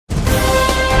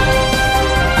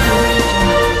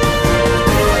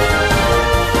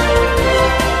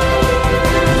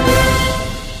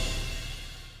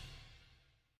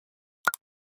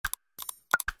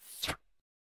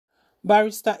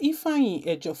Barrister Ifeanyi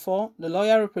Ejiofor, the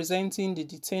lawyer representing the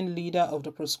detained leader of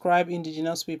the proscribed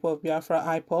indigenous people of Biafra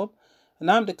IPOB,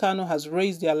 Nnamdi Kanu, has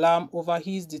raised the alarm over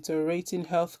his deteriorating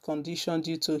health condition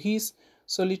due to his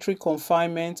solitary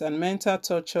confinement and mental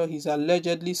torture he is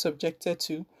allegedly subjected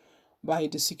to by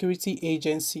the security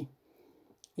agency.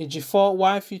 Ejiofor,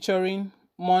 while featuring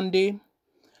Monday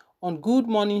on Good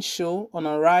Morning Show on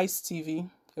Arise TV,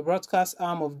 a broadcast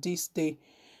arm of This Day,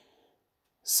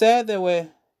 said there were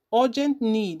urgent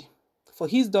need for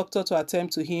his doctor to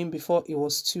attend to him before it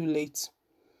was too late.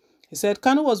 He said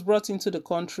Kanu was brought into the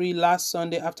country last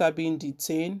Sunday after being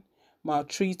detained,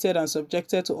 maltreated, and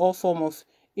subjected to all forms of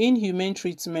inhumane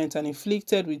treatment and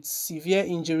inflicted with severe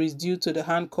injuries due to the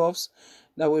handcuffs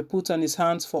that were put on his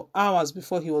hands for hours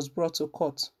before he was brought to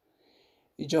court.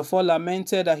 Ejiofor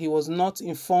lamented that he was not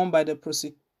informed by the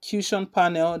prosecution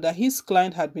panel that his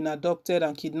client had been abducted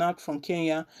and kidnapped from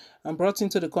Kenya and brought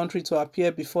into the country to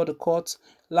appear before the court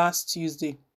last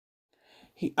Tuesday.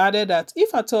 He added that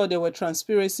if at all there were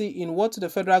transparency in what the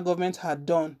federal government had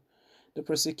done, the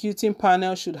prosecuting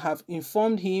panel should have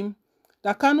informed him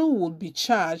that Kanu would be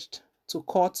charged to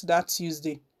court that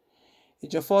Tuesday.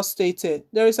 Ejiofor stated,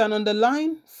 "There is an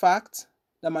underlying fact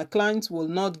that my client will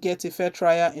not get a fair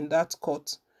trial in that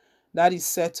court. That is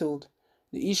settled.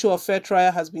 The issue of fair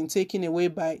trial has been taken away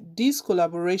by this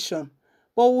collaboration,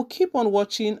 but we'll keep on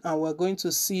watching and we're going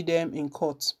to see them in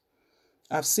court.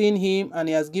 I've seen him and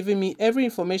he has given me every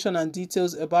information and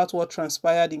details about what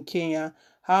transpired in Kenya,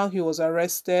 how he was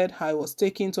arrested, how he was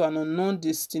taken to an unknown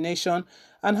destination,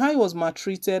 and how he was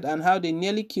maltreated and how they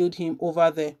nearly killed him over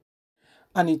there.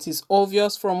 And it is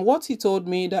obvious from what he told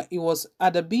me that it was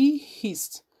at the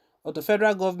behest of the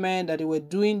federal government that they were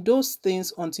doing those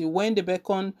things until when they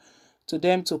beckoned to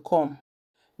them to come.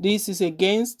 This is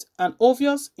against an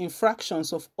obvious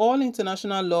infractions of all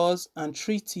international laws and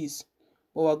treaties,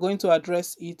 but we're going to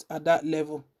address it at that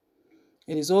level.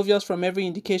 It is obvious from every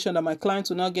indication that my client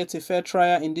will not get a fair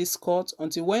trial in this court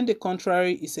until when the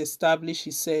contrary is established,"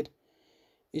 he said.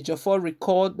 Ejiofor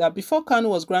recalled that before Kanu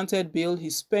was granted bail, he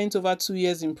spent over 2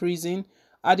 years in prison,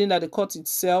 adding that the court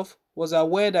itself was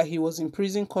aware that he was in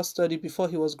prison custody before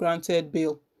he was granted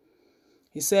bail.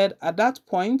 He said at that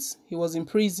point he was in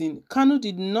prison, Kanu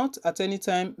did not at any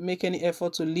time make any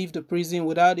effort to leave the prison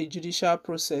without a judicial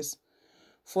process.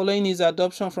 Following his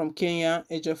adoption from Kenya,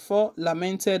 Ejiofor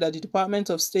lamented that the Department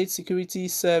of State Security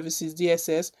Services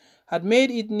 (DSS) had made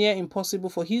it near impossible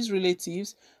for his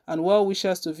relatives and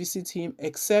well-wishers to visit him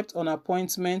except on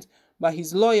appointment by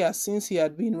his lawyer since he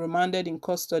had been remanded in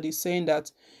custody, saying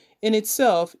that in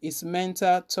itself is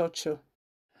mental torture.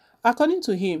 According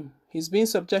to him, he's being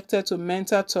subjected to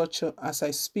mental torture as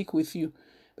I speak with you,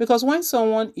 because when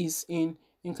someone is in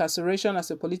incarceration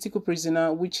as a political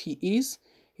prisoner, which he is,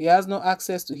 he has no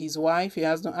access to his wife, he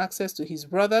has no access to his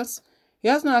brothers, he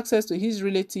has no access to his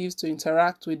relatives to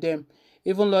interact with them.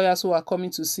 Even lawyers who are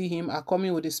coming to see him are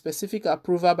coming with a specific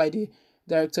approval by the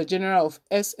Director General of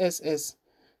SSS.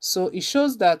 So it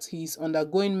shows that he is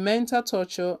undergoing mental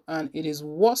torture, and it is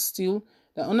worse still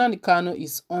that Nnamdi Kanu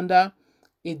is under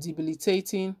a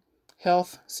debilitating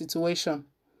health situation.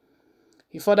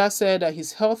 He further said that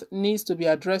his health needs to be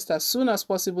addressed as soon as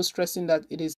possible, stressing that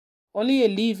it is only a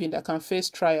living that can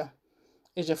face trial.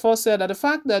 Ejiofor said that the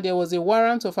fact that there was a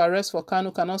warrant of arrest for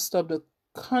Kanu cannot stop the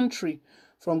country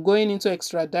from going into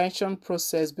extradition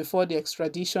process before the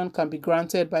extradition can be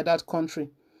granted by that country.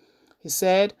 He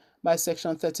said by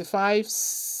Section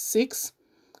 35(6)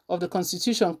 of the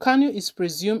Constitution, Kanu is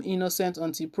presumed innocent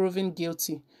until proven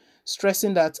guilty,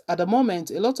 stressing that at the moment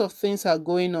a lot of things are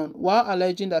going on while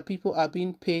alleging that people are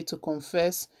being paid to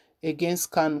confess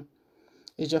against Kanu.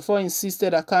 Ejiofor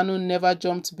insisted that Kanu never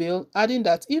jumped bail, adding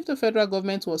that if the federal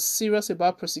government was serious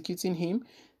about prosecuting him,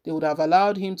 they would have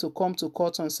allowed him to come to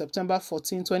court on September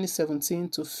 14, 2017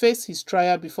 to face his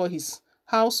trial before his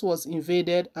house was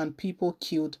invaded and people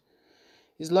killed.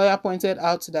 His lawyer pointed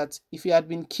out that if he had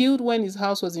been killed when his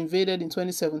house was invaded in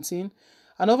 2017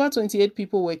 and over 28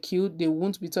 people were killed, they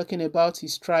wouldn't be talking about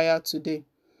his trial today.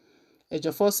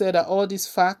 Ejiofor said that all these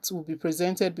facts will be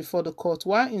presented before the court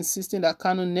while insisting that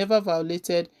Kanu never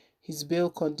violated his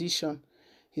bail condition.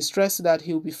 He stressed that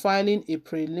he will be filing a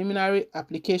preliminary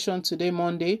application today,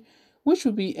 Monday, which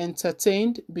will be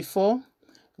entertained before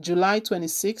July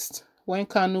 26th, when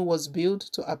Kanu was billed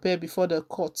to appear before the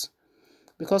court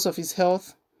because of his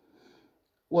health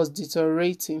was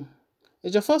deteriorating.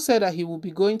 Ejiofor said that he will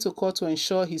be going to court to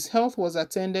ensure his health was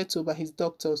attended to by his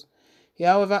doctors. He,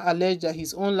 however, alleged that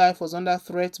his own life was under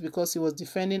threat because he was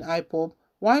defending IPOB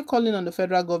while calling on the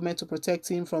federal government to protect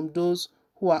him from those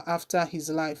who are after his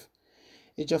life.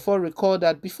 Ejiofor recalled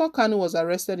that before Kanu was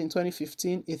arrested in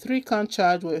 2015, a 3-count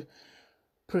charge were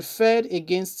preferred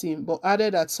against him, but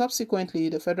added that subsequently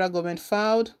the federal government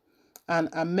filed an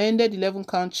amended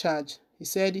 11-count charge. He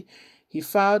said he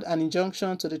filed an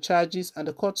injunction to the charges and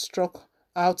the court struck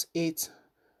out 8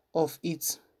 of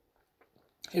it.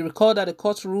 He recalled that the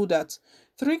court ruled that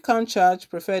 3-count charge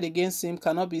preferred against him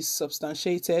cannot be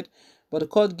substantiated, but the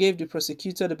court gave the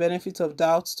prosecutor the benefit of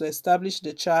doubt to establish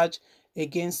the charge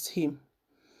against him.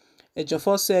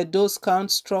 Ejiofor said those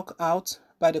counts struck out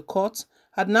by the court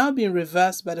had now been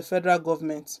reversed by the federal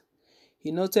government.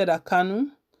 He noted that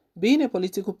Kanu, being a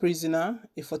political prisoner,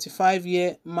 a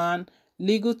 45-year man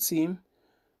legal team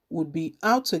would be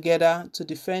out together to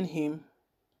defend him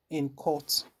in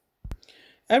court.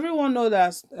 Everyone knows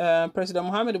that President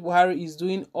Muhammad Buhari is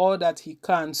doing all that he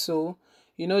can. So,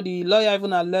 the lawyer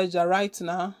even alleged that right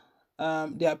now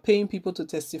they are paying people to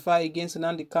testify against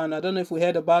Nnamdi Kanu. I don't know if we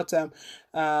heard about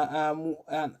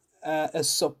a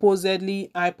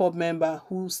supposedly IPOB member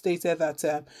who stated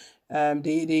that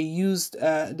they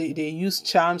used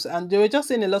charms, and they were just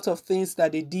saying a lot of things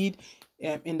that they did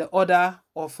in the order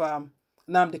of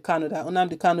Nnamdi Kanu, that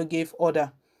Nnamdi Kanu gave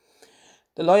order.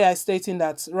 The lawyer is stating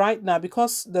that right now,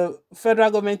 because the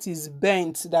federal government is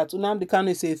bent that Nnamdi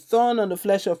Kanu is a thorn on the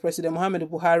flesh of President Muhammad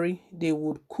Buhari, they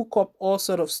would cook up all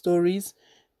sort of stories,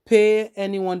 pay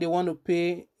anyone they want to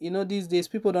pay. These days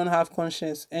people don't have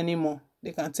conscience anymore.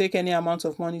 They can take any amount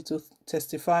of money to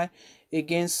testify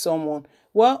against someone.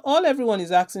 Well, all everyone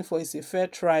is asking for is a fair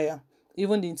trial.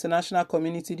 Even the international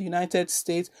community, the United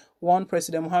States, warned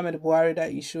President Muhammad Buhari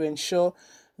that he should ensure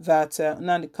that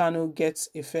Nnamdi Kanu gets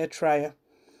a fair trial.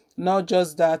 Not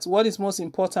just that, what is most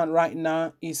important right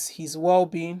now is his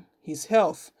well-being, his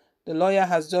health. The lawyer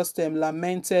has just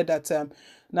lamented that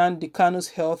Nnamdi Kanu's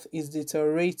health is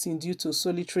deteriorating due to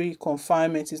solitary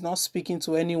confinement. He's not speaking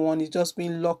to anyone. He's just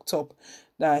being locked up.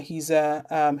 That his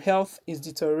health is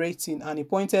deteriorating. And he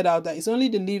pointed out that it's only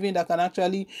the living that can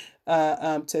actually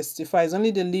testify. It's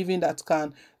only the living that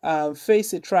can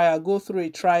face a trial, go through a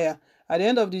trial. At the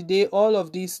end of the day, all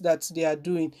of this that they are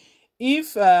doing,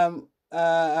 if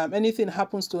anything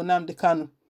happens to Nnamdi Kanu,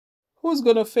 who's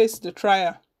going to face the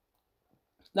trial?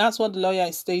 That's what the lawyer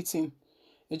is stating.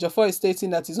 Ejiofor is stating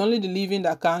that it's only the living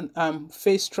that can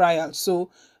face trial.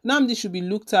 So Nnamdi should be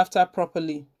looked after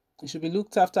properly. He should be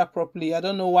looked after properly. I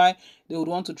don't know why they would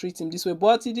want to treat him this way,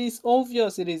 but it is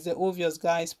obvious. It is the obvious,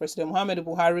 guys. President Muhammad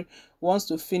Buhari wants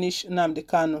to finish Nnamdi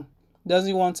Kanu.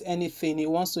 Doesn't want anything. He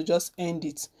wants to just end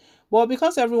it. But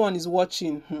because everyone is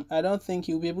watching, I don't think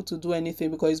he'll be able to do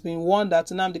anything, because he's been warned that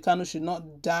Nnamdi Kanu should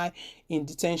not die in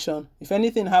detention. If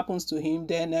anything happens to him,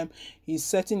 then he's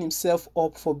setting himself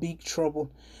up for big trouble.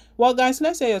 Well, guys,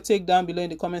 let's hear your take down below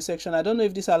in the comment section. I don't know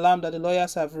if this alarm that the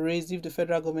lawyers have raised, if the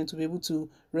federal government will be able to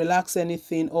relax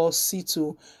anything or see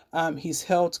to his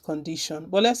health condition.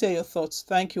 But let's hear your thoughts.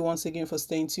 Thank you once again for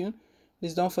staying tuned.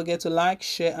 Please don't forget to like,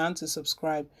 share, and to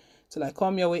subscribe. Till I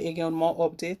come your way again on more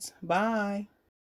updates. Bye.